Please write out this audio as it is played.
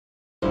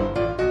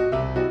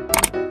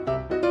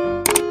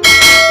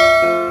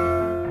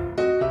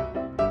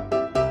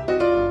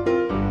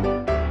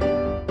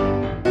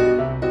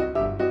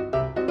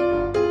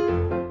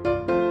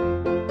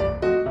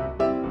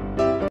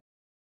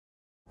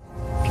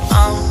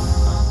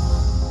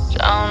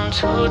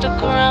down to the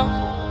ground.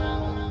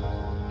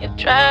 You're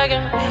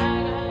dragging me.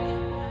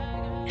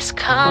 It's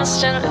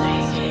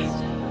constantly.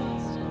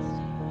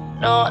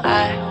 No,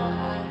 I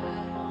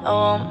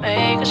won't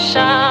make a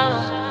sound.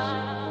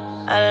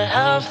 I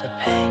love the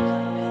pain.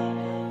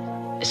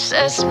 It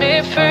sets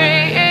me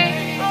free.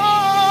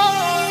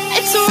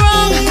 It's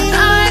wrong,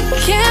 I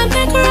can't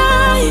make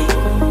right.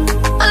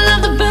 I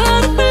love the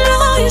bird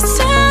below. You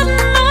tell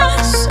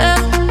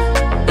myself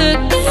that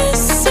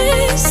this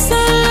is the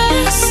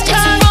last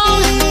time. It's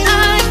wrong,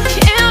 I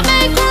can't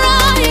make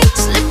right.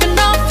 Slipping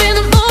off in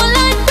the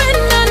moonlight when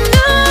I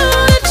knew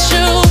the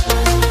truth.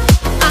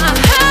 I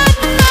hurt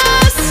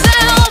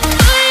myself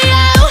for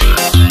you.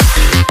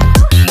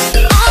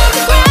 On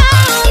the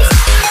ground,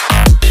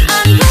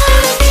 I know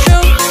the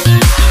truth. I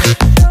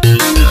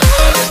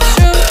know the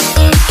truth.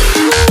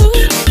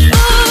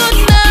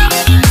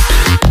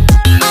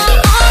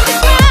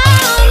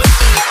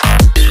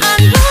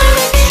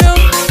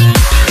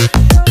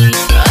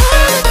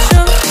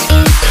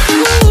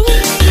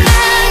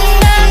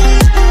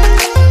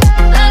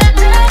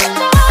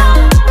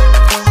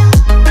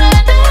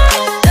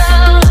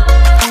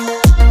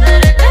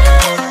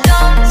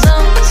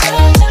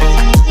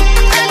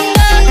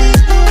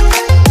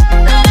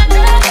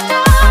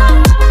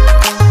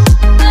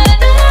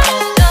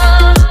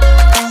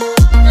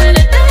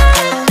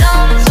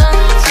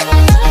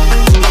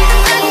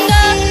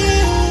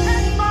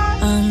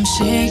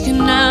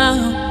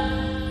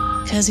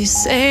 Cause you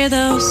say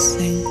those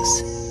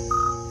things,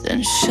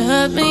 then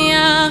shut me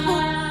out.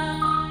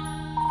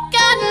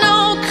 Got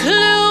no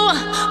clue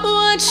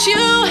what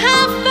you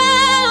have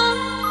found.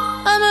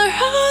 I'm a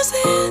rose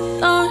in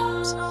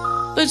thorns,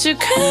 but you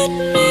cut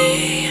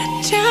me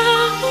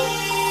down.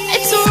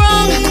 It's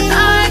wrong,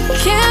 I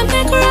can't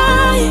make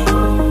right.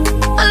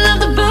 I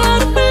love the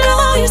bird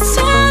below. You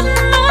tell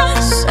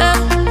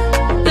myself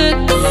that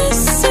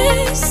this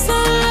is the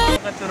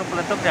life. Curug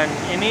Pletuk, dan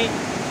ini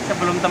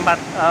sebelum tempat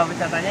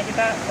wisatanya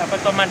kita dapat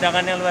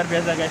pemandangan yang luar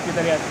biasa guys,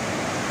 kita lihat.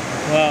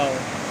 Wow,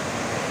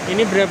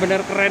 ini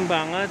benar-benar keren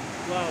banget.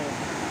 Wow,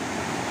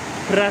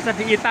 berasa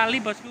di Itali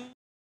bosku.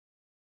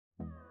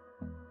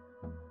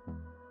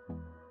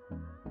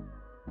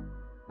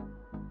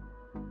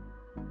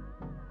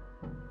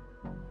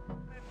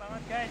 Keren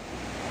banget guys.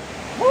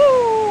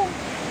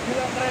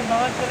 Gila, keren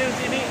banget, serius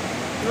ini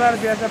luar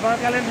biasa banget.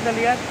 Kalian bisa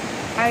lihat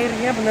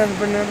airnya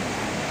benar-benar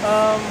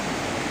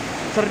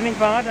jernih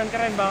banget dan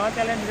keren banget,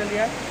 kalian bisa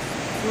lihat.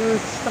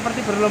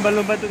 Seperti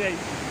berlomba-lomba tuh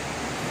guys.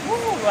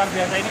 Luar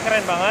biasa, ini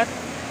keren banget.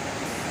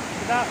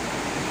 Kita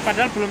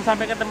padahal belum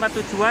sampai ke tempat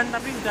tujuan,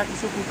 tapi udah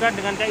disuguhkan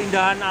dengan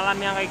keindahan alam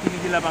yang kayak gini,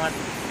 gila banget.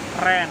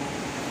 Keren.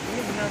 Ini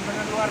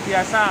benar-benar luar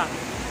biasa.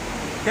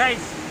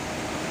 Guys,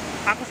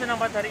 aku senang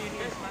banget hari ini.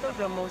 Kita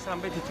udah mau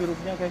sampai di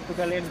curugnya guys, tuh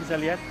kalian bisa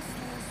lihat.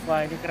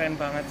 Wah, ini keren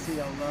banget sih,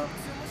 ya Allah.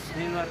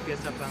 Ini luar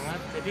biasa banget.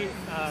 Jadi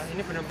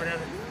ini benar-benar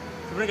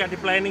sebenarnya nggak di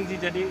planning sih,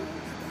 jadi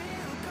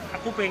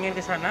aku pengen ke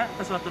sana,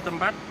 ke suatu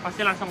tempat,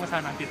 pasti langsung ke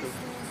sana gitu.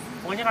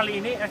 Pokoknya kali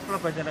ini eksplor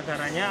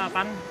Banjarnegaranya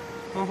akan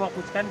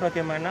memfokuskan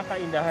bagaimana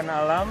keindahan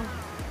alam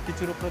di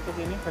Curug Pletuk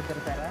ini,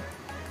 Banjarnegara.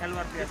 Yang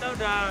luar biasa. Kita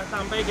udah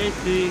sampai guys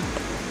di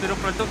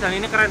Curug Pletuk dan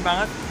ini keren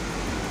banget.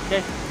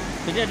 Guys,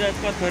 jadi ada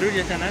spot baru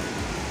di sana.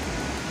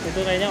 Itu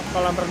kayaknya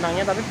kolam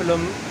renangnya tapi belum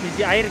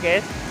isi air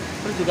guys.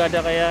 Terus juga ada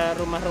kayak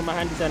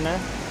rumah-rumahan di sana.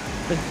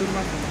 Bentuk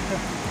rumah.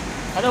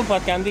 Ada buat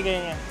ganti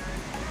kayaknya.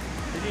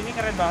 Jadi ini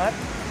keren banget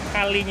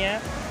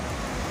kalinya.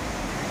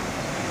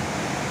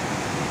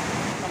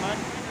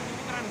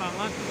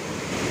 Banget.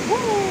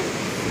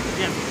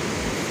 Ya.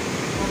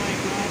 Oh my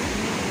god.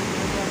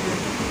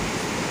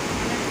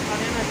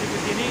 Kalian harus di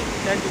sini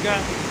dan juga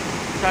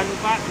jangan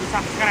lupa di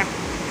subscribe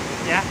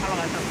ya. Kalau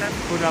nggak subscribe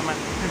bodo amat.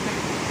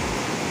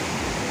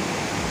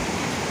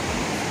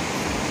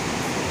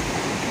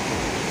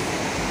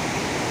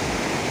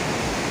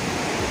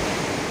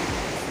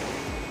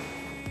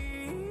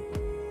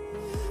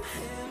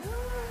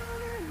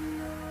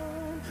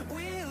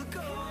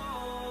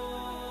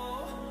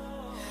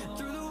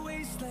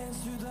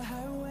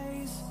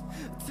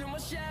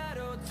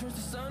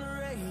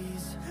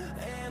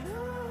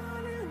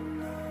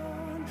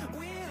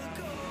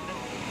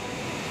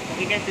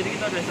 Oke guys, jadi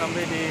kita udah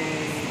sampai di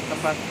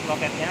tempat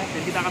loketnya,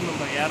 jadi kita akan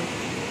membayar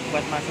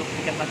buat masuk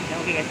tiket masuknya.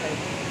 Oke guys, ayo.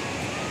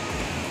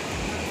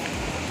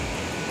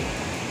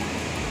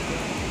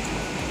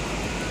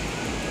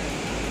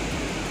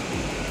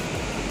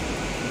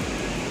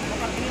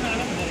 Ini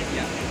mana benar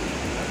ya?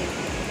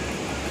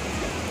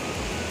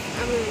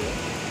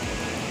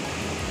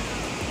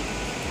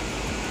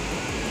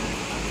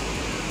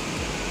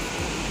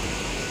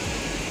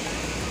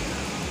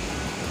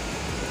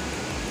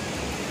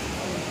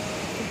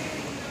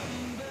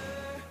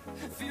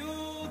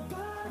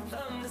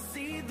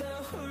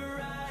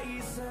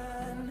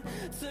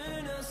 To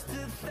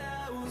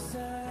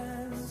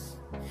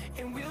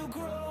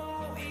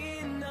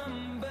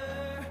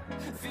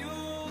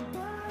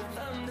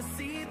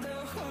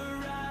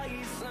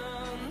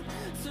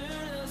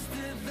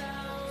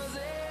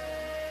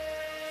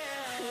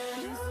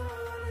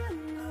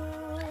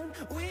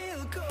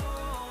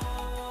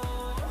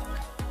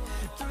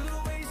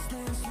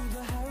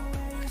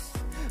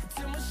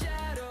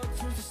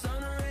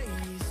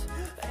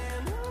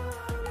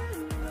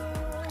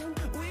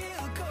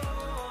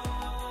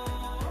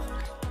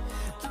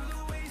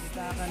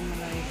akan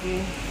menaiki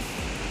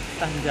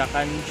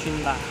tanjakan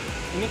cinta.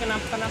 Ini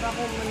kenapa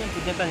aku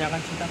menyebutnya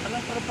tanjakan cinta? Karena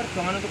perlu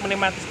perjuangan untuk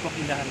menikmati sebuah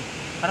keindahan.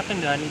 Karena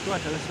keindahan itu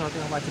adalah sesuatu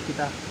yang wajib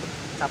kita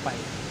capai.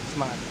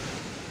 Semangat.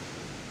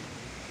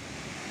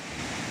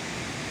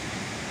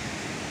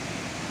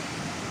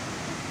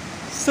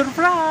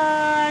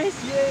 Surprise!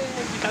 Yeay,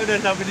 kita udah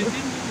sampai di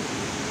sini.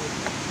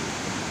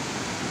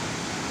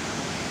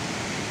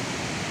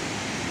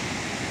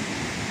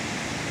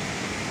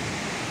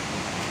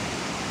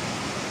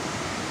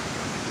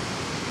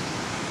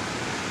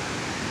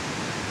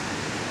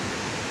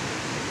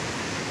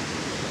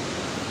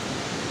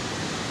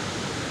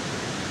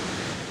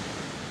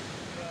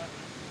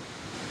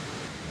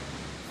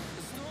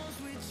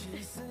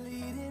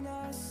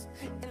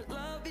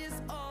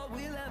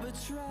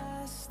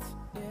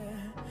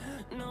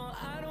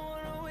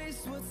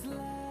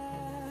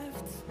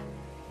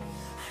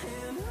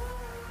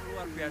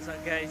 Luar biasa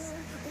guys,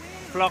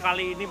 vlog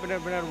kali ini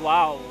benar-benar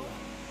wow.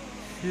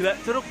 Gila,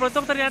 Curug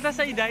Pletuk ternyata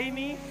seindah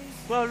ini.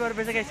 Wow, luar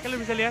biasa guys,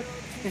 kalian bisa lihat.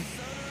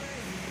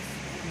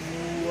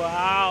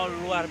 Wow,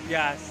 luar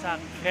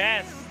biasa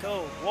guys.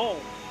 Tuh, wow.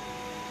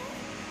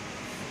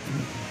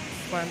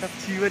 Mantap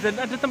jiwa, dan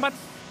ada tempat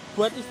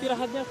buat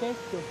istirahatnya guys.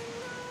 Tuh.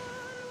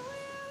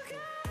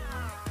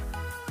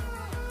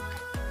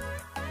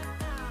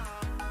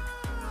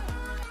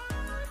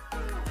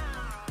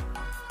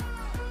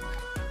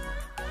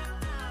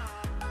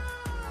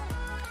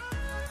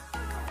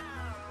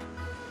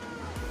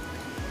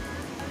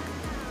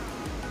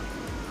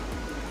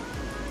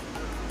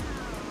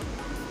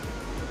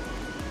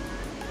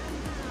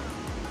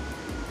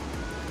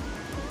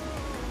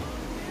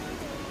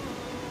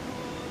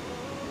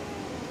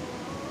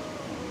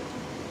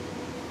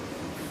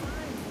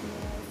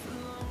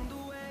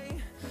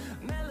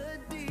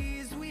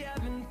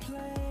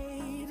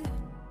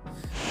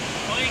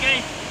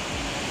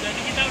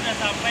 Udah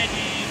sampai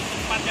di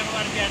tempat yang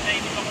luar biasa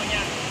ini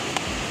pokoknya.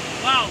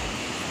 Wow,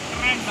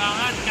 keren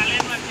banget.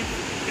 Kalian wajib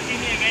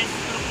kesini ya guys,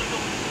 Curug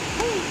Pletuk.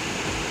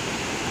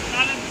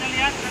 Kalian bisa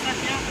lihat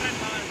atasnya, keren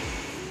banget.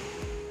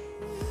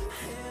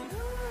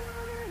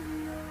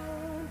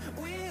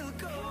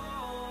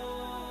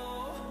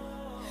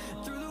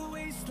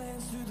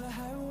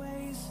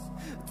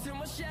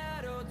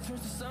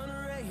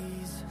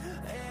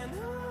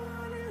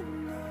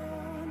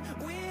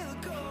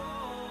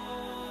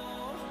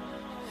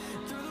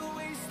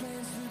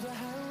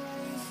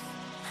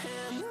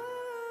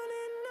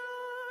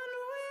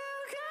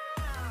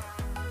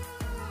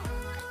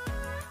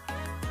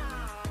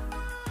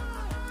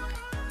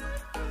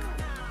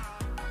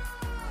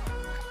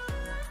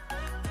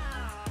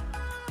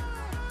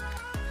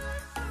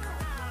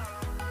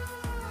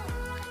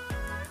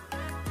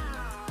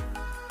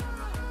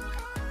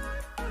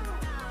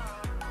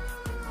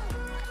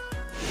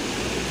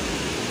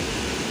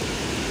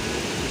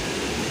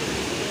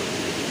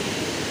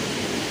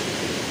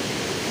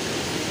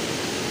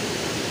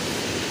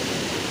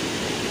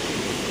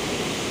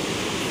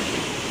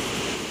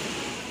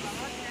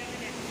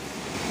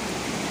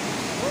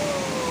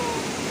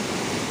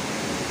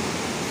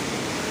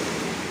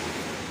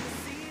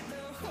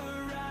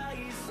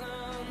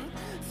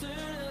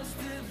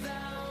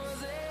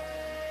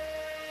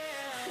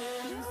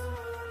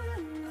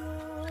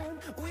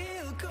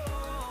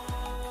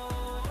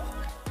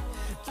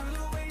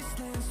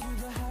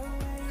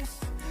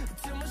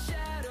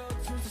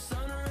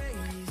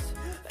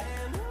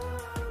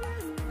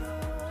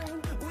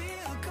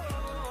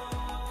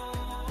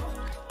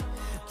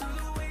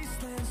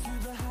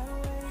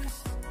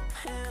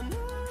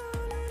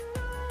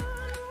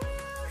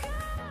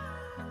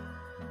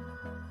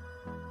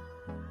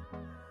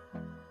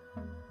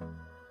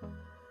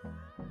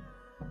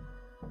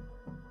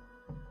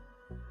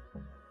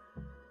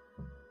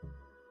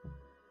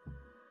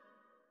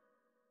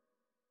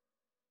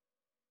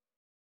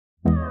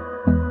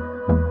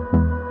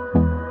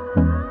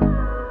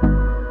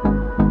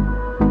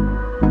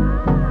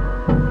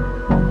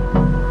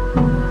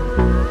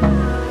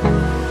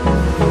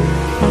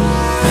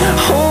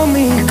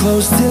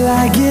 Close till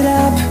I get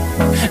up.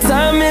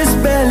 Time is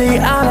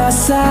barely on our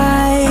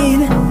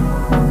side.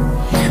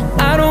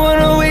 I don't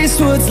wanna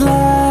waste what's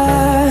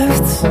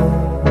left.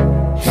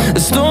 The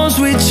storms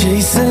we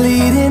chase are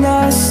leading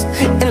us,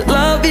 and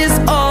love is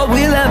all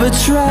we'll ever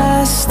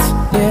trust.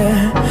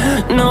 Yeah,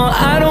 no,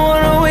 I don't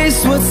wanna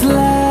waste what's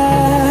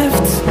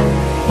left.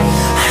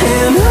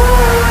 And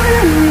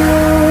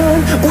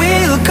on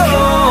we'll go,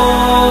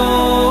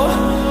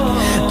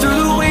 through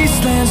the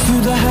wastelands,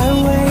 through the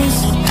highways,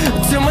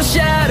 till my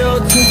shadow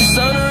turns to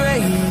sun